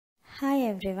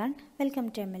everyone, welcome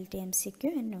to MLT MCQ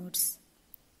and Notes.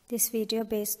 This video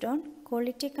based on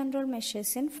quality control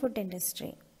measures in food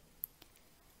industry.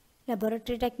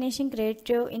 Laboratory Technician Grade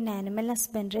 2 in Animal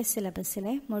Husbandry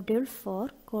syllabusile Module 4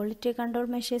 Quality Control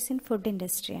Measures in Food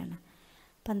Industry ആണ്.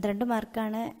 12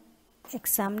 മാർക്കാണ്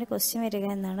എക്സാമിന് question വരിക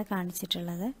എന്നാണ്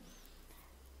കാണിച്ചിട്ടുള്ളത്.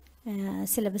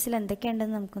 സിലബസിൽ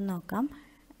എന്തൊക്കെയുണ്ടെന്ന് നമുക്ക് നോക്കാം.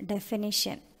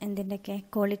 Definition എന്തിൻ്റെയൊക്കെ?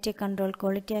 Quality control,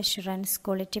 quality assurance,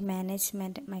 quality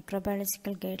management,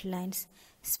 microbiological guide lines,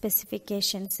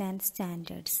 specifications and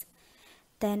standards.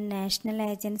 Then national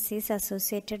agencies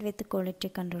associated with quality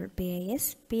control, BIS,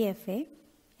 PFA,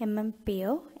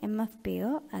 MMPO, MFPO,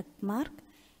 ACMARC.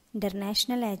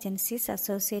 International agencies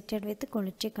associated with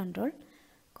quality control,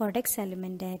 Codex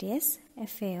Alimentarius,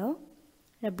 FAO,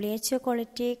 WHO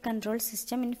Quality Control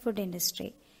System in Food Industry,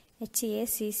 HEA,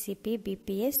 CCP,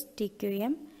 BPS,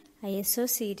 TQM, ISO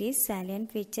series, salient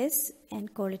features and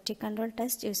quality control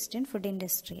tests used in food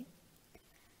industry.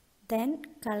 Then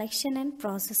collection and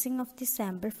processing of the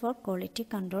sample for quality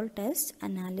control test,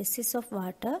 analysis of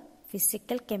water,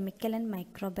 physical, chemical and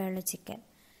microbiological.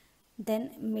 Then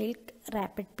milk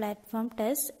rapid platform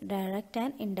test, direct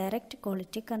and indirect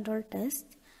quality control test,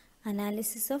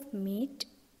 analysis of meat,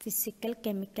 physical,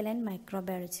 chemical and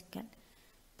microbiological.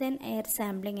 Then air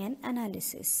sampling and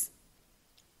analysis.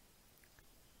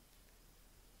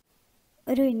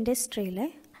 ഒരു ഇൻഡസ്ട്രിയിലെ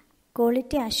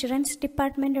quality assurance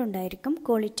department ഉണ്ടായിരിക്കും,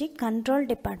 quality control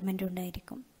department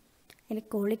ഉണ്ടായിരിക്കും. അതിൽ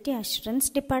quality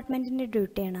assurance ഡിപ്പാർട്ട്മെൻറ്റിൻ്റെ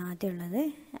ഡ്യൂട്ടിയാണ് ആദ്യമുള്ളത്.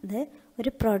 അത്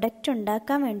ഒരു product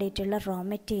ഉണ്ടാക്കാൻ വേണ്ടിയിട്ടുള്ള raw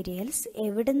materials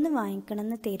എവിടെ നിന്ന്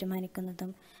വാങ്ങിക്കണമെന്ന്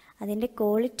തീരുമാനിക്കുന്നതും അതിൻ്റെ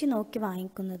ക്വാളിറ്റി നോക്കി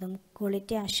വാങ്ങിക്കുന്നതും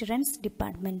ക്വാളിറ്റി അഷുറൻസ്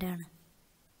ഡിപ്പാർട്ട്മെൻറ്റാണ്.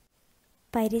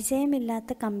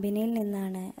 പരിചയമില്ലാത്ത കമ്പനിയിൽ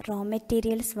നിന്നാണ് റോ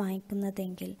മെറ്റീരിയൽസ്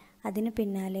വാങ്ങിക്കുന്നതെങ്കിൽ അതിന്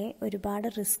പിന്നാലെ ഒരുപാട്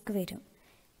റിസ്ക് വരും.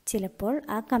 ചിലപ്പോൾ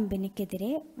ആ കമ്പനിക്കെതിരെ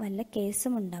വല്ല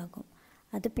കേസും ഉണ്ടാകും.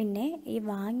 അത് പിന്നെ ഈ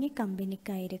വാങ്ങിയ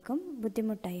കമ്പനിക്കായിരിക്കും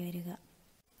ബുദ്ധിമുട്ടായി വരിക.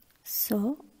 സോ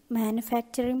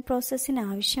മാനുഫാക്ചറിങ് പ്രോസസ്സിന്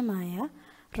ആവശ്യമായ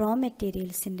raw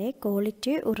മെറ്റീരിയൽസിൻ്റെ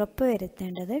quality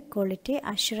ഉറപ്പുവരുത്തേണ്ടത് quality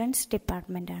assurance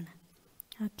ഡിപ്പാർട്ട്മെൻറ്റാണ്.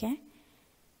 Okay,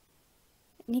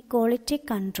 ഇനി ക്വാളിറ്റി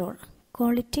കൺട്രോൾ.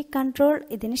 ക്വാളിറ്റി കൺട്രോൾ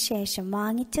ഇതിന് ശേഷം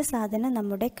വാങ്ങിച്ച സാധനം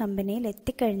നമ്മുടെ കമ്പനിയിൽ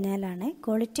എത്തിക്കഴിഞ്ഞാലാണ്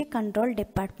ക്വാളിറ്റി കൺട്രോൾ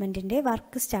ഡിപ്പാർട്ട്മെൻറ്റിൻ്റെ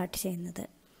വർക്ക് സ്റ്റാർട്ട് ചെയ്യുന്നത്.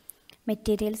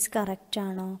 മെറ്റീരിയൽസ്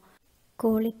കറക്റ്റാണോ,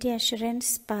 ക്വാളിറ്റി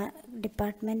അഷുറൻസ്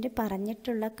ഡിപ്പാർട്ട്മെൻറ്റ്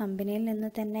പറഞ്ഞിട്ടുള്ള കമ്പനിയിൽ നിന്ന്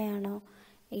തന്നെയാണോ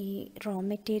ഈ റോ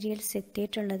മെറ്റീരിയൽസ്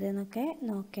എത്തിയിട്ടുള്ളത് എന്നൊക്കെ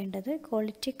നോക്കേണ്ടത്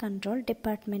ക്വാളിറ്റി കൺട്രോൾ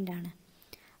ഡിപ്പാർട്ട്മെൻറ്റാണ്.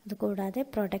 അതുകൂടാതെ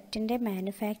പ്രൊഡക്റ്റിൻ്റെ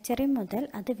മാനുഫാക്ചറിങ് മുതൽ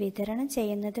അത് വിതരണം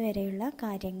ചെയ്യുന്നത് വരെയുള്ള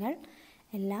കാര്യങ്ങൾ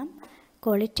എല്ലാം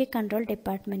ക്വാളിറ്റി കൺട്രോൾ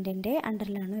ഡിപ്പാർട്ട്മെൻറ്റിൻ്റെ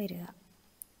അണ്ടറിലാണ് വരിക.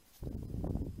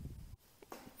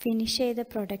 ഫിനിഷ് ചെയ്ത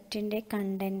പ്രൊഡക്റ്റിൻ്റെ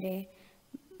കണ്ടൻറ്റ്,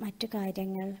 മറ്റു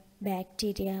കാര്യങ്ങൾ,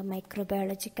 ബാക്ടീരിയ,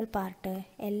 മൈക്രോബയോളജിക്കൽ പാർട്ട്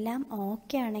എല്ലാം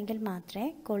ഓക്കെ ആണെങ്കിൽ മാത്രമേ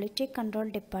ക്വാളിറ്റി കൺട്രോൾ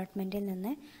ഡിപ്പാർട്ട്മെൻറ്റിൽ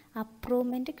നിന്ന്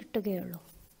അപ്രൂവ്മെൻറ്റ് കിട്ടുകയുള്ളൂ.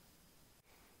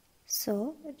 So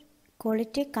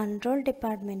quality control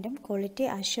ഡിപ്പാർട്ട്മെൻറ്റും quality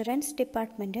assurance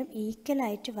ഡിപ്പാർട്ട്മെൻറ്റും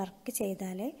ഈക്വലായിട്ട് work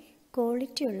ചെയ്താലേ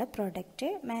ക്വാളിറ്റിയുള്ള പ്രൊഡക്റ്റ്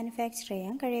മാനുഫാക്ചർ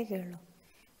ചെയ്യാൻ കഴിയുകയുള്ളൂ.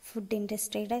 ഫുഡ്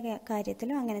ഇൻഡസ്ട്രിയുടെ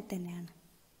കാര്യത്തിലും അങ്ങനെ തന്നെയാണ്.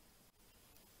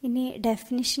 ഇനി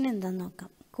ഡെഫിനിഷൻ എന്താണെന്ന്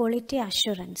നോക്കാം. Quality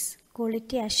assurance.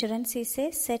 Quality assurance is a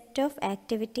set of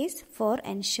activities for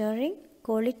ensuring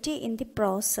quality in the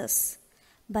process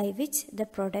by which the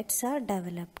products are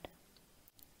developed.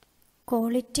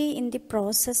 Quality in the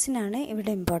process-നാണ്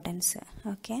ഇവിടെ importance.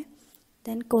 Okay,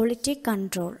 then quality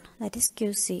control, that is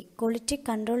QC. Quality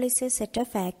control is a set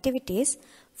of activities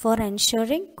for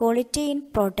ensuring quality in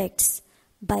products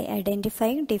by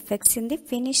identifying defects in the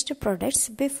finished products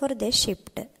before they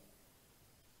shipped.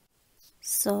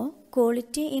 So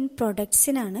quality in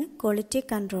പ്രൊഡക്ട്സിനാണ് quality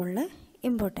കൺട്രോളിൽ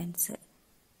importance.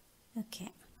 Okay,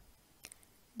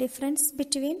 difference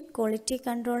between quality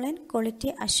control and quality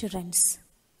assurance.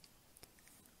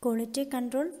 Quality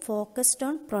control focused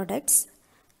on products.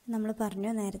 നമ്മൾ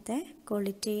പറഞ്ഞു നേരത്തെ,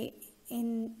 quality in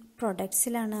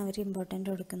പ്രൊഡക്ട്സിലാണ് our important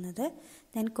കൊടുക്കുന്നത്.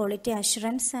 Then quality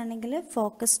assurance ആണെങ്കിൽ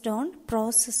focused on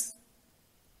process.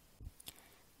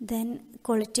 Then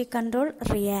quality control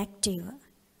reactive,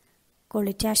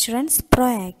 quality assurance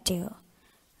proactive.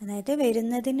 അതായത്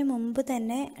വരുന്നതിന് മുമ്പ്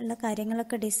തന്നെ ഉള്ള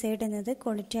കാര്യങ്ങളൊക്കെ ഡിസൈഡ് ചെയ്യുന്നത്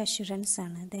ക്വാളിറ്റി അഷുറൻസ്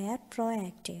ആണ്. They are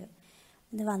proactive.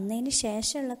 ഇത് വന്നതിന്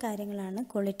ശേഷമുള്ള കാര്യങ്ങളാണ്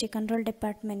ക്വാളിറ്റി കൺട്രോൾ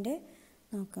ഡിപ്പാർട്ട്മെൻറ്റ്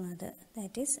നോക്കുന്നത്.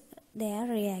 That is they are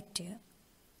reactive.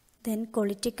 Then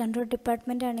quality control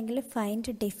department ആണെങ്കിൽ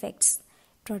ഫൈൻഡ് ഡിഫക്ട്സ്.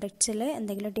 പ്രൊഡക്ട്സിൽ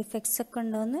എന്തെങ്കിലും ഡിഫക്ട്സ് ഒക്കെ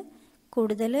ഉണ്ടോയെന്ന്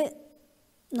കൂടുതൽ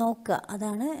നോക്കുക.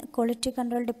 അതാണ് quality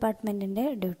control ഡിപ്പാർട്ട്മെൻറ്റിൻ്റെ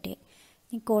duty.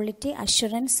 Quality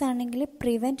assurance ആണെങ്കിൽ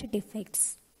പ്രിവെൻറ്റ് ഡിഫക്ട്സ്.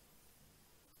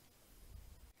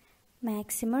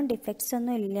 മാക്സിമം ഡിഫക്ട്സ്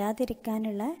ഒന്നും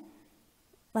ഇല്ലാതിരിക്കാനുള്ള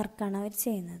വർക്കാണ് അവർ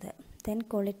ചെയ്യുന്നത്. Then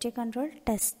quality control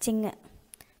testing,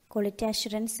 quality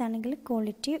assurance ആണെങ്കിൽ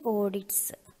quality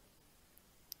audits.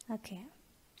 Okay.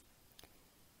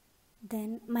 Then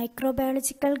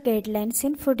microbiological guide lines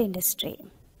in food industry.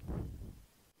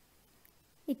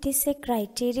 It is a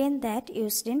criterion that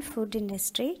used in food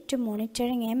industry to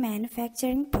monitoring a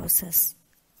manufacturing process.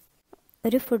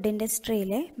 ഒരു food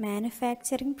ഇൻഡസ്ട്രിയിലെ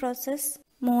manufacturing process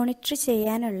monitor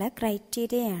ചെയ്യാനുള്ള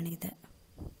ക്രൈറ്റീരിയയാണിത്.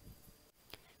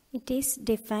 It is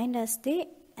defined as the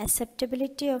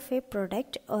acceptability of a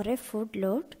product or a food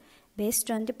load based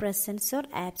on the presence or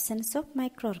absence of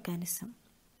microorganism.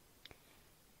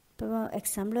 ഇപ്പോൾ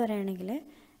example പറയുകയാണെങ്കിൽ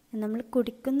നമ്മൾ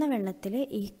കുടിക്കുന്ന വെള്ളത്തിൽ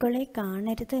ഈക്വളി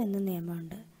കാണരുത് എന്ന്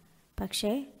നിയമമുണ്ട്.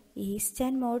 പക്ഷേ ഈസ്റ്റ്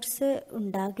ആൻഡ് മോഡ്സ്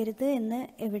ഉണ്ടാകരുത് എന്ന്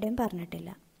എവിടെയും പറഞ്ഞിട്ടില്ല.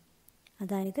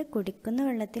 അതായത് കുടിക്കുന്ന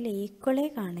വെള്ളത്തിൽ ഈക്വളി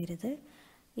കാണരുത്,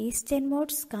 ഈസ്റ്റ് ആൻഡ്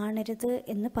മോഡ്സ് കാണരുത്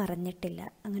എന്ന് പറഞ്ഞിട്ടില്ല.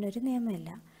 അങ്ങനെ ഒരു നിയമമില്ല.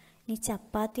 ഇനി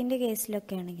ചപ്പാത്തിൻ്റെ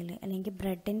കേസിലൊക്കെ ആണെങ്കിൽ അല്ലെങ്കിൽ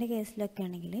ബ്രെഡിൻ്റെ കേസിലൊക്കെ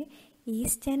ആണെങ്കിൽ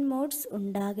ഈസ്റ്റ് ആൻഡ് മോഡ്സ്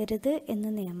ഉണ്ടാകരുത് എന്ന്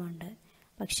നിയമമുണ്ട്.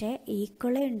 പക്ഷേ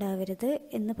ഈക്വളി ഉണ്ടാവരുത്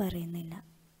എന്ന് പറയുന്നില്ല.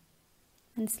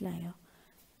 മനസ്സിലായോ?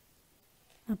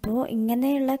 അപ്പോൾ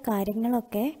ഇങ്ങനെയുള്ള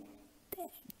കാര്യങ്ങളൊക്കെ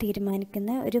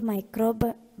തീരുമാനിക്കുന്ന ഒരു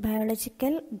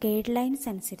മൈക്രോബയോളജിക്കൽ ഗൈഡ് ലൈൻസ്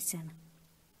അനുസരിച്ചാണ്.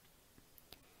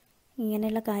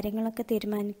 ഇങ്ങനെയുള്ള കാര്യങ്ങളൊക്കെ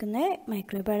തീരുമാനിക്കുന്ന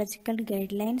മൈക്രോബയോളജിക്കൽ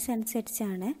ഗൈഡ് ലൈൻസ്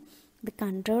അനുസരിച്ചാണ്. ഇത്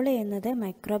കൺട്രോൾ ചെയ്യുന്നത്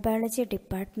മൈക്രോബയോളജി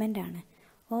ഡിപ്പാർട്ട്മെൻറ്റാണ്.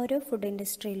 ഓരോ ഫുഡ്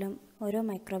ഇൻഡസ്ട്രിയിലും ഓരോ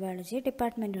മൈക്രോബയോളജി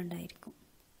ഡിപ്പാർട്ട്മെൻ്റ് ഉണ്ടായിരിക്കും.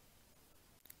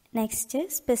 Next,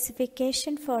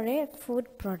 specification four A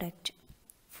food product.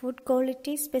 Food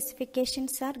quality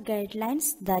specifications are guidelines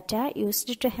that are used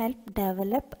to help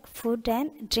develop food and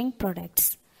drink products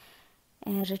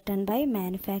written by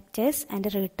manufacturers and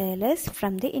retailers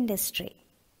from the industry.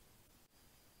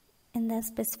 എന്താ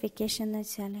specification എന്ന്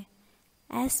വെച്ചാൽ,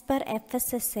 as per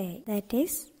FSSAI, that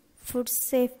is Food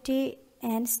Safety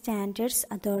and Standards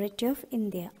Authority of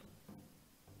India.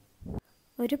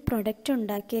 ഒരു product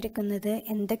ഉണ്ടാക്കിയിരിക്കുന്നത്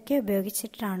എന്തൊക്കെ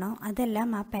ഉപയോഗിച്ചിട്ടാണോ അതെല്ലാം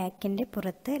ആ പാക്കിൻ്റെ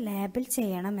പുറത്ത് label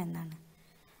ചെയ്യണമെന്നാണ്.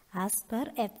 ആസ് പെർ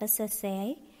FSSAI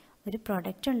ഒരു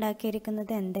പ്രൊഡക്റ്റ്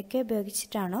ഉണ്ടാക്കിയിരിക്കുന്നത് എന്തൊക്കെ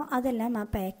ഉപയോഗിച്ചിട്ടാണോ അതെല്ലാം ആ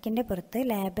പാക്കിൻ്റെ പുറത്ത്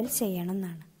ലേബിൾ ചെയ്യണം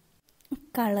എന്നാണ്.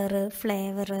 കളറ്,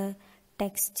 ഫ്ലേവറ്,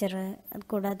 ടെക്സ്ചർ,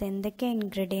 കൂടാതെ എന്തൊക്കെ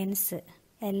ഇൻഗ്രീഡിയൻസ്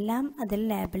എല്ലാം അതിൽ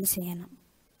ലേബിൾ ചെയ്യണം.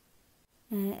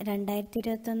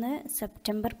 2021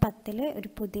 സെപ്റ്റംബർ 10 ഒരു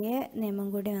പുതിയ നിയമം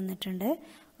കൂടി വന്നിട്ടുണ്ട്.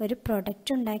 ഒരു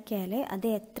പ്രൊഡക്റ്റ് ഉണ്ടാക്കിയാൽ അത്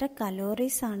എത്ര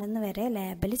കലോറീസ് ആണെന്ന് വരെ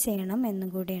ലേബൽ ചെയ്യണം എന്നും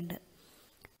കൂടിയുണ്ട്.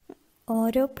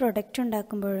 ഓരോ പ്രൊഡക്റ്റ്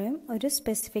ഉണ്ടാക്കുമ്പോഴും ഒരു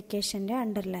സ്പെസിഫിക്കേഷൻ്റെ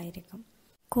അണ്ടറിലായിരിക്കും.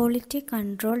 Quality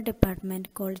control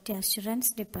department, quality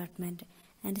assurance department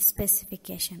and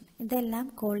specification, ഇതെല്ലാം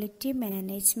ക്വാളിറ്റി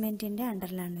മാനേജ്മെൻറ്റിൻ്റെ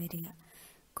അണ്ടറിലാണ് വരിക.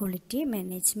 ക്വാളിറ്റി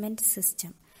മാനേജ്മെൻറ്റ്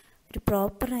സിസ്റ്റം, ഒരു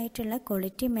പ്രോപ്പറായിട്ടുള്ള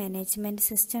ക്വാളിറ്റി മാനേജ്മെൻറ്റ്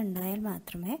സിസ്റ്റം ഉണ്ടായാൽ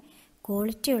മാത്രമേ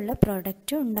ക്വാളിറ്റിയുള്ള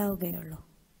പ്രോഡക്റ്റ് ഉണ്ടാവുകയുള്ളൂ.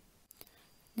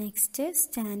 Next,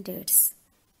 standards.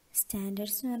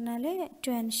 സ്റ്റാൻഡേർഡ്സ് എന്ന് പറഞ്ഞാൽ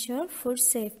to ensure food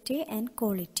safety and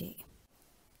quality.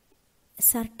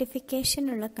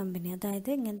 സർട്ടിഫിക്കേഷനുള്ള company,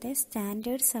 അതായത് ഇങ്ങനത്തെ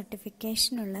സ്റ്റാൻഡേർഡ്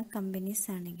സർട്ടിഫിക്കേഷനുള്ള കമ്പനീസ്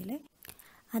ആണെങ്കിൽ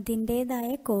അതിൻ്റേതായ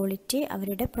ക്വാളിറ്റി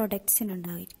അവരുടെ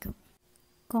പ്രൊഡക്ട്സിനുണ്ടായിരിക്കും.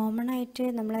 കോമൺ ആയിട്ട്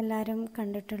നമ്മളെല്ലാവരും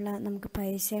കണ്ടിട്ടുള്ള നമുക്ക്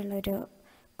പരിചയമുള്ളൊരു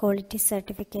ക്വാളിറ്റി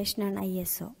സർട്ടിഫിക്കേഷനാണ്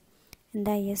ISO.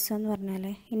 എന്താ ISO എന്ന് പറഞ്ഞാൽ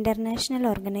international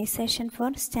organisation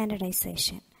for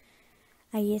standardisation.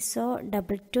 ISO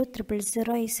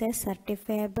 22000 is a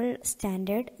certifiable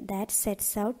standard that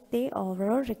sets out the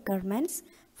overall requirements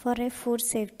for a food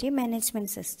safety management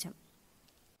system.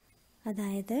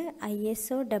 അതായത്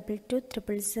ISO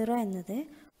 22000 എന്നത്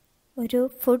ഒരു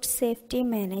ഫുഡ് സേഫ്റ്റി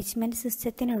മാനേജ്മെൻറ്റ്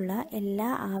സിസ്റ്റത്തിനുള്ള എല്ലാ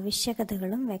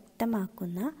ആവശ്യകതകളും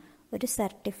വ്യക്തമാക്കുന്ന ഒരു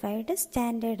സർട്ടിഫൈഡ്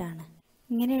സ്റ്റാൻഡേർഡാണ്.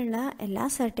 ഇങ്ങനെയുള്ള എല്ലാ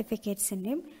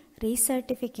സർട്ടിഫിക്കറ്റ്സിൻ്റെയും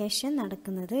റീസർട്ടിഫിക്കേഷൻ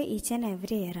നടക്കുന്നത് ഈച്ച് ആൻഡ്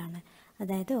എവറി ഇയർ ആണ്.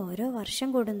 അതായത് ഓരോ വർഷം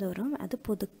കൂടുന്തോറും അത്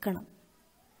പുതുക്കണം.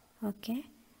 ഓക്കെ,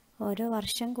 ഓരോ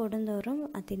വർഷം കൂടുന്തോറും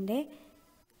അതിൻ്റെ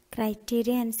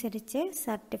ക്രൈറ്റീരിയ അനുസരിച്ച്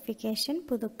certification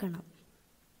പുതുക്കണം.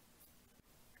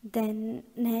 Then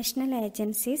national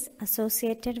agencies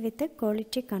associated with the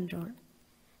quality control.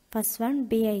 First one,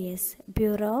 BIS,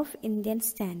 Bureau of Indian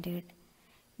Standard,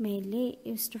 mainly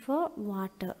used for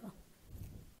water.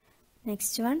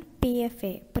 Next one,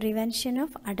 PFA, Prevention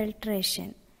of Adulteration,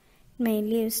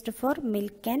 mainly used for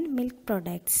milk and milk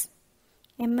products.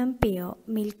 MMPO,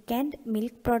 Milk and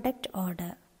Milk Product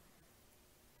Order.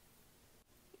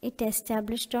 It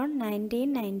established on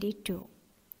 1992.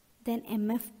 Then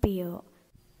MFPO,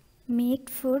 Meat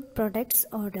Food Products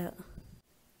Order.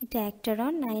 It acted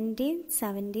on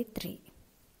 1973.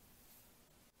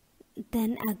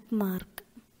 Then AgMark.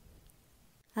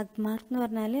 AgMark എന്ന്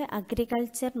പറഞ്ഞാൽ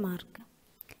agriculture mark.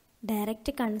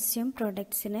 Direct consume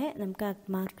പ്രൊഡക്ട്സിന് നമുക്ക്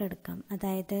അക്മാർക്ക് എടുക്കാം,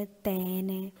 അതായത്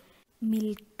തേന്,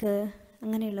 milk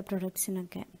അങ്ങനെയുള്ള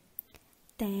പ്രൊഡക്ട്സിനൊക്കെ.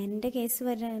 തേനിൻ്റെ case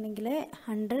വരികയാണെങ്കിൽ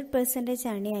 100%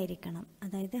 honey ആയിരിക്കണം,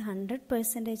 അതായത്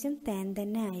 100%ഉം തേൻ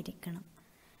തന്നെ ആയിരിക്കണം.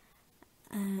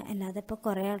 അല്ലാതെ ഇപ്പോൾ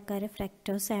കുറേ ആൾക്കാർ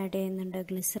ഫ്രക്ടോസ് ആഡ് ചെയ്യുന്നുണ്ട്,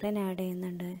 ഗ്ലിസറിൻ ആഡ്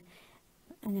ചെയ്യുന്നുണ്ട്,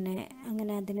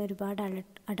 അങ്ങനെ അതിനൊരുപാട്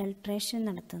അഡൾട്രേഷൻ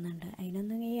നടത്തുന്നുണ്ട്.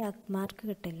 അതിനൊന്നും ഈ അക്മാർക്ക്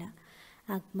കിട്ടില്ല.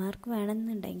 അക്മാർക്ക്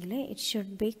വേണമെന്നുണ്ടെങ്കിൽ it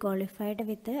should be qualified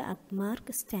with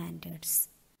അക്മാർക്ക് standards.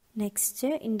 Next,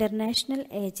 international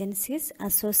agencies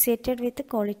associated with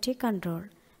quality control.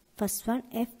 First one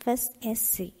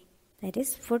FSSC, that is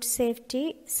Food Safety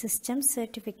System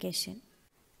Certification.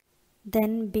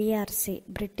 Then BRC,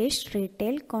 British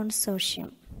Retail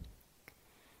Consortium.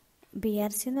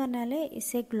 BRC എന്ന് പറഞ്ഞാൽ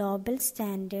is A global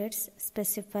standards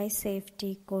specify safety,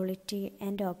 quality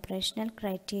and operational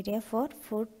criteria for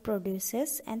food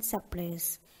producers and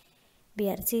suppliers.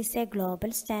 BRC is a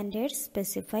global standards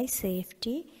specify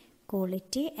safety,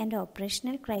 quality and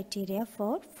operational criteria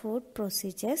for food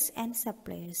procedures and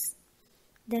suppliers.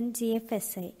 Then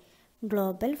GFSI,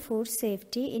 Global Food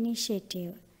Safety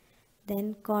Initiative. Then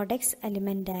Codex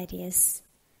Alimentarius.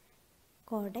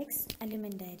 Codex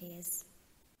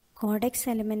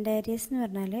Alimentarius എന്ന്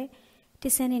പറഞ്ഞാൽ it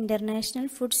is an international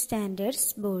food standards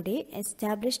body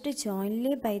established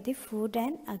jointly by the food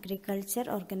and agriculture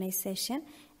organisation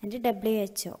and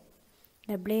WHO.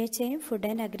 WHO food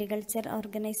and agriculture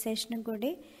ഓർഗനൈസേഷനും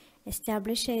കൂടി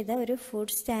establish ചെയ്ത ഒരു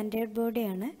food standard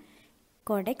ബോഡിയാണ്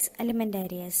codex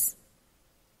അലിമെൻ്റാരിയസ്.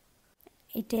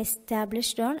 It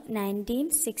established on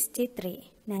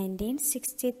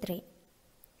 1963.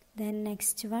 Then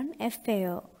next one,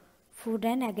 FAO, Food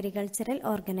and Agricultural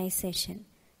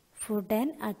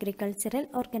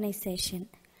Organization.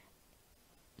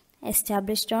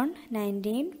 Established on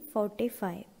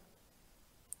 1945.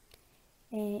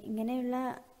 ഇങ്ങനെയുള്ള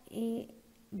ഈ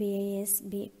BIS,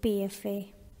 PFA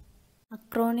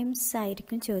acronyms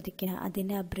ആയിരിക്കും ചോദിക്കുക,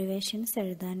 അതിൻ്റെ അബ്രിവേഷൻസ്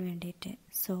എഴുതാൻ വേണ്ടിയിട്ട്.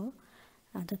 സോ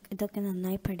ഇതൊക്കെ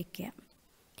നന്നായി പഠിക്കുക.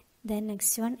 Then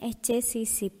next one,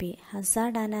 HACCP,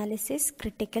 Hazard Analysis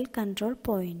Critical Control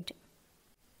Point.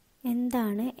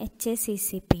 എന്താണ്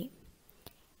HACCP?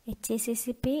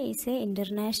 HACCP is a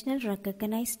international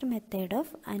recognized method of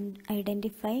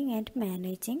identifying and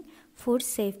managing food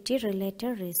safety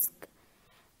related risks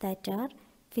that are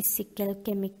physical,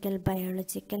 chemical,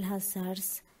 biological hazards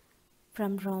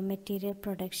from raw material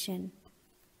production.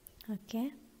 Okay,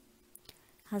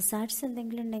 hazards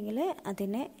എന്തെങ്കിലും ഉണ്ടെങ്കിൽ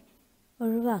അതിനെ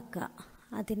ഒഴിവാക്കുക,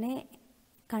 അതിനെ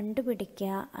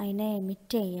കണ്ടുപിടിക്കുക, അതിനെ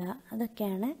emit ചെയ്യുക,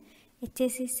 അതൊക്കെയാണ്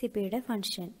HACCPയുടെ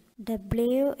ഫങ്ഷൻ.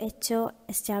 WHO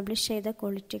എസ്റ്റാബ്ലിഷ് ചെയ്ത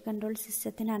ക്വാളിറ്റി കൺട്രോൾ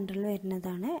സിസ്റ്റത്തിന് അണ്ടറിൽ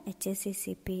വരുന്നതാണ്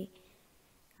HACCP.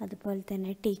 അതുപോലെ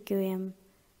തന്നെ TQM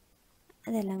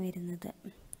അതെല്ലാം വരുന്നത്.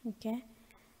 Okay,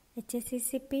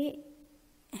 HACCP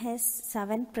has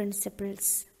 7 principles.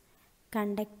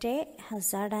 Conduct a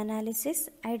hazard analysis,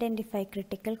 identify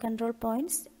critical control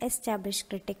points, establish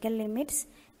critical limits,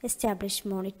 establish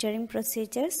monitoring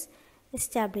procedures,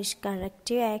 establish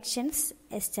corrective actions,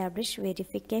 establish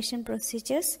verification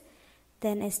procedures,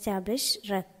 then establish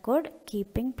record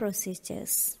keeping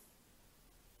procedures.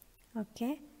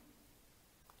 Okay,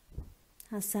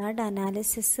 hazard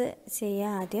analysis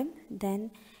ചെയ്യുക ആദ്യം, then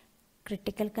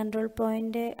critical control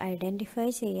point identify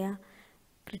ചെയ്യുക,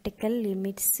 critical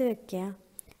limits വയ്ക്കുക,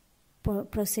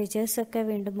 പ്രൊസീജിയേഴ്സൊക്കെ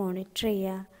വീണ്ടും monitor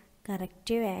ചെയ്യുക,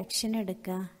 corrective action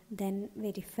എടുക്കുക, then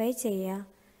verify ചെയ്യുക,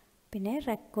 പിന്നെ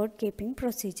record keeping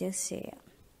procedures ചെയ്യുക.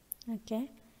 Okay,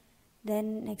 then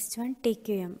next one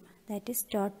TQM, that is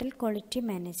total quality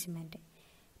management.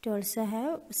 It also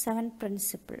have 7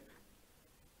 principles.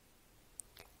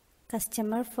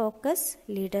 Customer focus,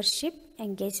 leadership,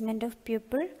 engagement of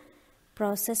people,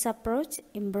 process approach,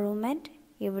 improvement,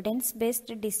 evidence-based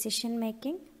decision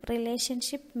making,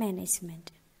 relationship management.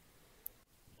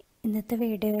 ഇന്നത്തെ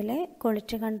വീഡിയോയിൽ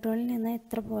quality കൺട്രോളിൽ നിന്ന്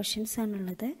എത്ര portions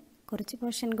ആണുള്ളത്, കുറച്ച്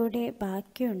portion കൂടി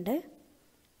ബാക്കിയുണ്ട്,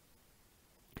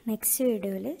 next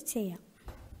വീഡിയോയിൽ ചെയ്യാം.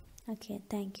 Okay,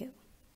 thank you.